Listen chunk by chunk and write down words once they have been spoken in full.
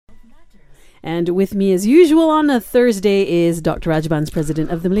And with me as usual on a Thursday is Dr. Rajbans, President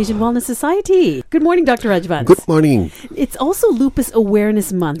of the Malaysian Wellness Society. Good morning, Dr. Rajbans. Good morning. It's also Lupus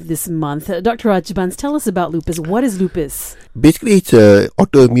Awareness Month this month. Dr. Rajbans, tell us about lupus. What is lupus? Basically, it's a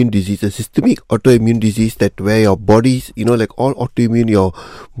autoimmune disease, a systemic autoimmune disease that where your body's, like all autoimmune, your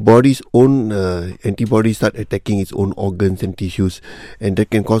body's own antibodies start attacking its own organs and tissues, and that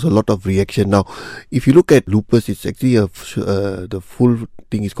can cause a lot of reaction. Now, if you look at lupus, it's actually the full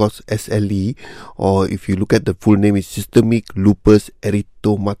thing is called SLE, or if you look at the full name, it's systemic lupus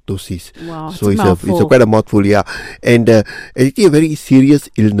erythematosus. Wow, so it's quite a mouthful, yeah. And actually a very serious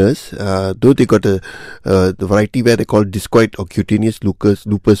illness, though they got the variety where they call discoid or cutaneous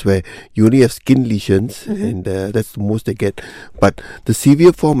lupus, where you only have skin lesions, and that's the most they get. But the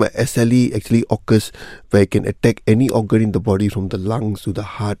severe form of SLE actually occurs where it can attack any organ in the body, from the lungs to the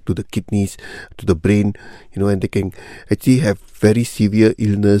heart to the kidneys to the brain, and they can actually have very severe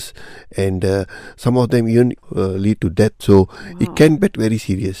illness, and some of them even lead to death. So it can get very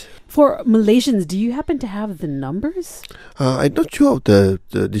serious. For Malaysians, do you happen to have the numbers? I'm not sure of the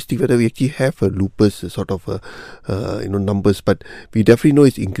district whether we actually have a lupus sort of numbers, but we definitely know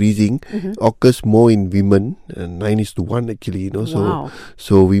it's increasing. Occurs more in women, 9:1 actually. Wow.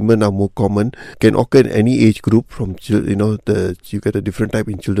 So women are more common. Can occur in any age group from you get a different type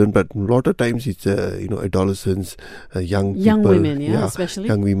in children, but a lot of times it's adolescents, young people, women, especially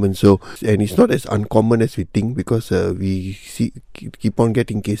young women. So, and it's not as uncommon as we think, because we keep on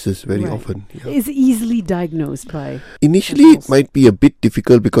getting cases very often. Is easily diagnosed by initially it might be a bit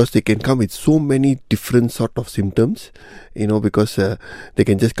difficult, because they can come with so many different sort of symptoms, because they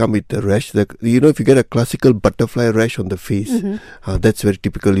can just come with a rash. If you get a classical butterfly rash on the face, that's very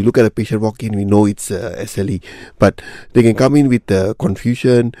typical. You look at a patient walk in, we know it's SLE, but they can come in with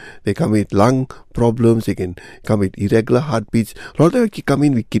confusion, they come with lung problems, they can come with irregular heartbeats. A lot of them actually come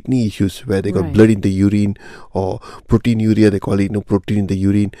in with kidney issues where they got blood in the urine, or proteinuria, they call it, protein in the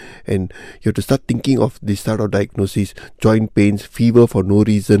urine, and you have to start thinking of this sort of diagnosis. Joint pains, fever for no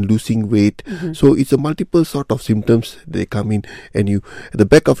reason, losing weight. So it's a multiple sort of symptoms they come in, and you, at the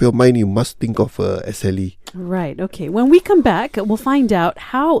back of your mind, you must think of SLE. Right, okay. When we come back, we'll find out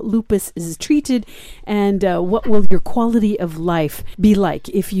how lupus is treated, and what will your quality of life be like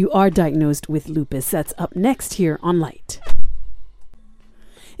if you are diagnosed with lupus. That's up next here on Light.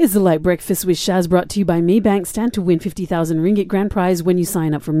 It's the Light Breakfast with Shaz, brought to you by Maybank. Stand to win 50,000 ringgit grand prize when you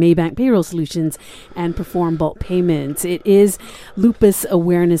sign up for Maybank Payroll Solutions and perform bulk payments. It is Lupus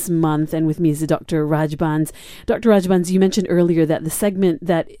Awareness Month, and with me is Dr. Rajbans. Dr. Rajbans, you mentioned earlier that the segment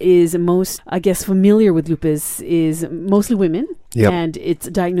that is most, familiar with lupus is mostly women. Yep. And it's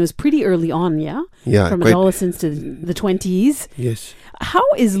diagnosed pretty early on, from adolescence to the 20s. Yes. How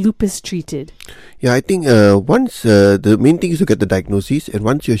is lupus treated? Yeah, I think once the main thing is to get the diagnosis, and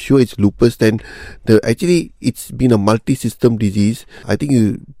once you're sure it's lupus, then it's been a multi-system disease. I think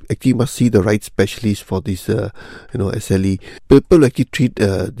you actually must see the right specialist for this SLE. People actually treat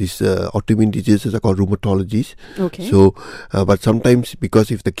these autoimmune diseases are called rheumatologists. Okay. So, but sometimes, because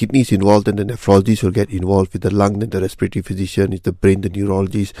if the kidney is involved, then the nephrologist will get involved. With the lung, then the respiratory physician. Is the brain, the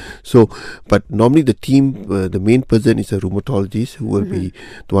neurologist. So, but normally the team, the main person is a rheumatologist who will be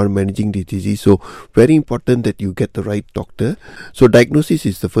the one managing the disease. So, very important that you get the right doctor. So, diagnosis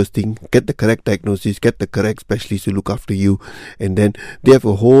is the first thing. Get the correct diagnosis, get the correct specialist to look after you, and then they have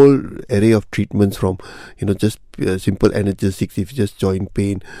a whole array of treatments, from just simple analgesics if just joint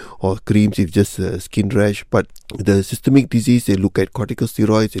pain, or creams if just skin rash. But the systemic disease, they look at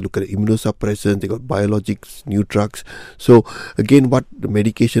corticosteroids, they look at immunosuppressants, they got biologics, new drugs. So again, what the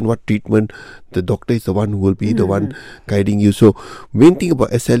medication, what treatment, the doctor is the one who will be the one guiding you. So main thing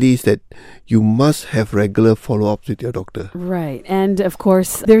about SLE is that you must have regular follow-ups with your doctor. Right. And of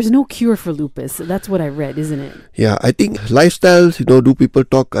course, there's no cure for lupus. That's what I read, isn't it? Yeah, I think lifestyles, do people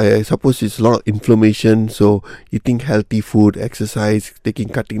talk? I suppose it's a lot of inflammation. So eating healthy food, exercise,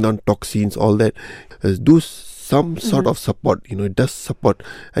 cutting down toxins, all that. Do some sort of support, it does support.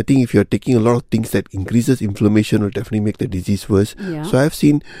 I think if you're taking a lot of things that increases inflammation, will definitely make the disease worse. Yeah. So I've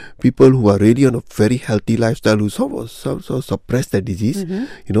seen people who are really on a very healthy lifestyle who sort of suppress that disease,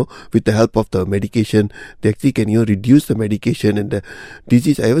 with the help of the medication. They actually can reduce the medication and the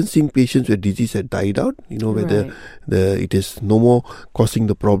disease. I haven't seen patients where disease had died out, where it is no more causing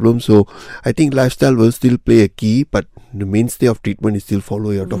the problem. So I think lifestyle will still play a key, but the mainstay of treatment is still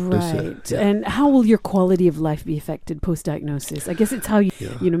follow your doctors. Right. And how will your quality of life be affected post-diagnosis? I guess it's how you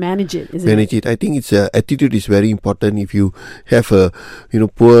manage it, isn't it? Manage it. I think it's attitude is very important. If you have a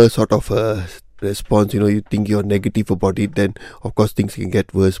poor sort of response, you think you're negative about it, then of course things can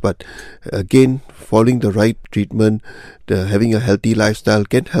get worse. But again, following the right treatment, having a healthy lifestyle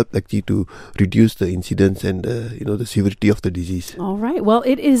can help actually to reduce the incidence and the severity of the disease. All right. Well,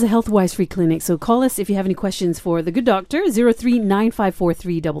 it is a HealthWise free clinic. So call us if you have any questions for the good doctor,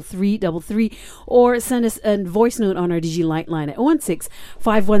 0395433333, or send us a voice note on our Digi Light line at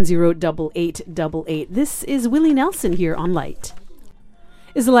 016-510-8888. This is Willie Nelson here on Light.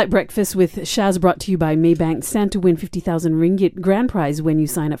 Is the Light Breakfast with Shaz, brought to you by Maybank. Stand to win 50,000 ringgit grand prize when you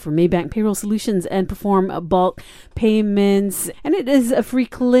sign up for Maybank Payroll Solutions and perform bulk payments. And it is a free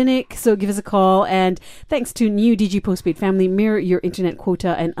clinic, so give us a call. And thanks to new Digi Postpaid Family, mirror your internet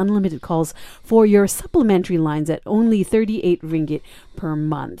quota and unlimited calls for your supplementary lines at only 38 ringgit per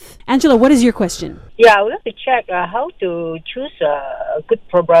month. Angela, what is your question? Yeah, I would like to check how to choose a good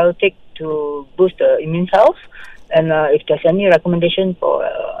probiotic to boost the immune health, and if there's any recommendation for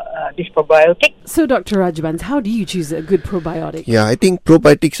this probiotic. So, Dr. Rajbans, how do you choose a good probiotic? Yeah, I think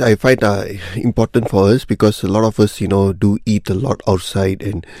probiotics I find are important for us because a lot of us, do eat a lot outside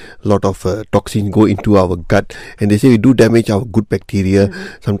and a lot of toxins go into our gut, and they say we do damage our good bacteria.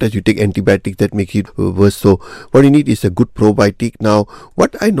 Sometimes you take antibiotics that make it worse. So what you need is a good probiotic. Now,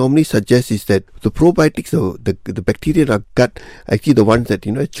 what I normally suggest is that the probiotics, the bacteria in our gut, actually the ones that,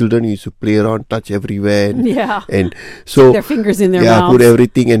 children used to play around, touch everywhere. And so their fingers in their mouth. Put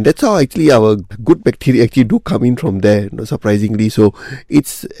everything, and that's how actually our good bacteria actually do come in from there, surprisingly. So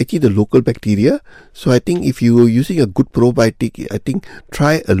it's actually the local bacteria. So I think if you're using a good probiotic, I think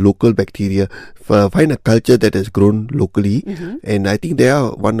try a local bacteria. Find a culture that has grown locally, and I think there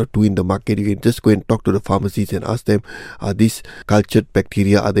are one or two in the market. You can just go and talk to the pharmacies and ask them, are these cultured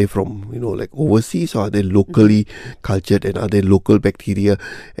bacteria, are they from like overseas, or are they locally cultured, and are they local bacteria?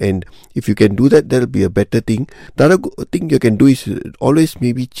 And if you can do that, that'll be a better thing. The other thing you can do is always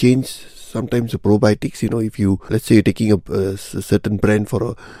maybe change sometimes the probiotics. If you, let's say you're taking a certain brand for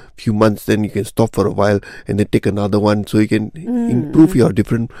a few months, then you can stop for a while and then take another one, so you can improve your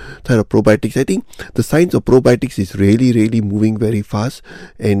different type of probiotics. I think the science of probiotics is really, really moving very fast,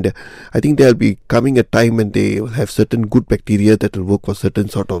 and I think there'll be coming a time when they will have certain good bacteria that will work for certain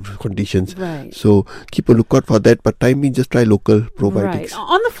sort of conditions. Right. So keep a lookout for that, but time being, just try local probiotics. Right.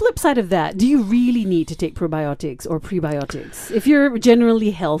 On the flip side of that, do you really need to take probiotics or prebiotics if you're generally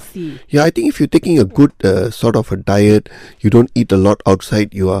healthy? Yeah, I think if you're taking a good sort of a diet, you don't eat a lot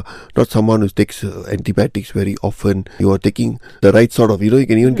outside, you are not someone who takes antibiotics very often, you are taking the right sort of, you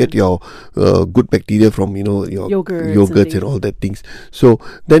can even get your good bacteria from, your yogurts and all that things. So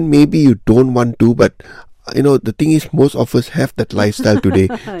then maybe you don't want to, but the thing is, most of us have that lifestyle today.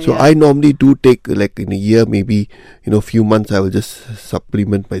 So I normally do take, like in a year, maybe, a few months, I will just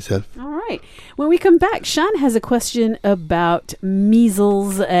supplement myself. All right. When we come back, Shan has a question about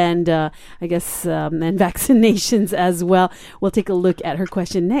measles and and vaccinations as well. We'll take a look at her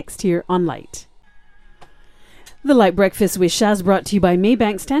question next here on Light. The Light Breakfast with Shaz, brought to you by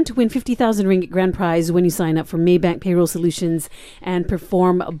Maybank. Stand to win 50,000 ringgit grand prize when you sign up for Maybank Payroll Solutions and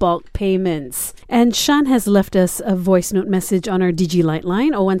perform bulk payments. And Shan has left us a voice note message on our Digi Light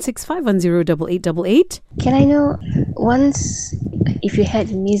line, 016-510-8888. Can I know, once if you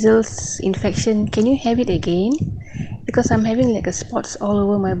had measles infection, can you have it again? Because I'm having like a spots all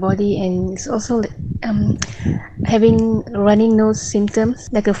over my body, and it's also having running nose symptoms,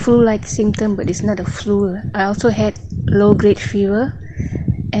 like a flu-like symptom, but it's not a flu. I also had low-grade fever,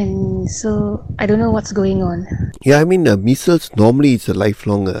 and so I don't know what's going on. Yeah, I mean, measles, normally it's a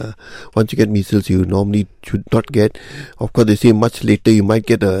lifelong, once you get measles, you normally should not get. Of course, they say much later you might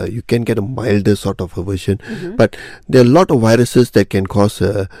get you can get a milder sort of a version. But there are a lot of viruses that can cause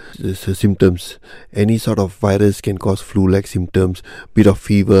symptoms. Any sort of virus can cause flu-like symptoms, bit of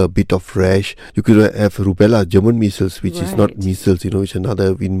fever, bit of rash. You could have rubella, German measles, which is not measles, which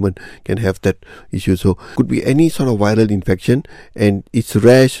another woman can have that issue. So could be any sort of viral infection, and it's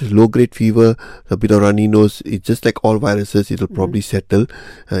rash, low-grade fever, a bit of runny nose. It's just like all viruses, it'll probably settle.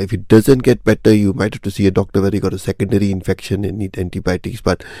 If it doesn't get better, you might have to see a doctor whether you got a secondary infection and need antibiotics.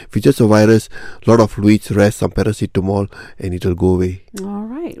 But if it's just a virus, a lot of fluids, rest, some paracetamol, and it'll go away. All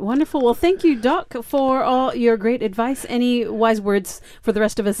right, wonderful. Well, thank you, Doc, for all your great advice. Any wise words for the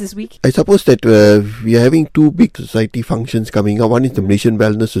rest of us this week? I suppose that we are having two big society functions coming up. One is the Malaysian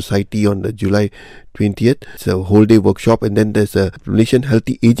Wellness Society on July 20th. It's a whole day workshop, and then there's a Malaysian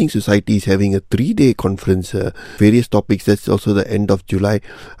Healthy Aging Society is having a 3-day conference, various topics. That's also the end of July.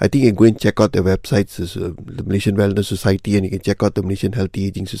 I think you can go and check out their websites, the Malaysian Wellness Society, and you can check out the Malaysian Healthy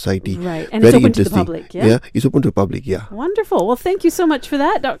Aging Society. Right, and very it's open interesting to the public, yeah? Yeah, it's open to the public, yeah. Wonderful. Well, thank you so much for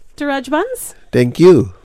that, Dr. Rajbans. Thank you.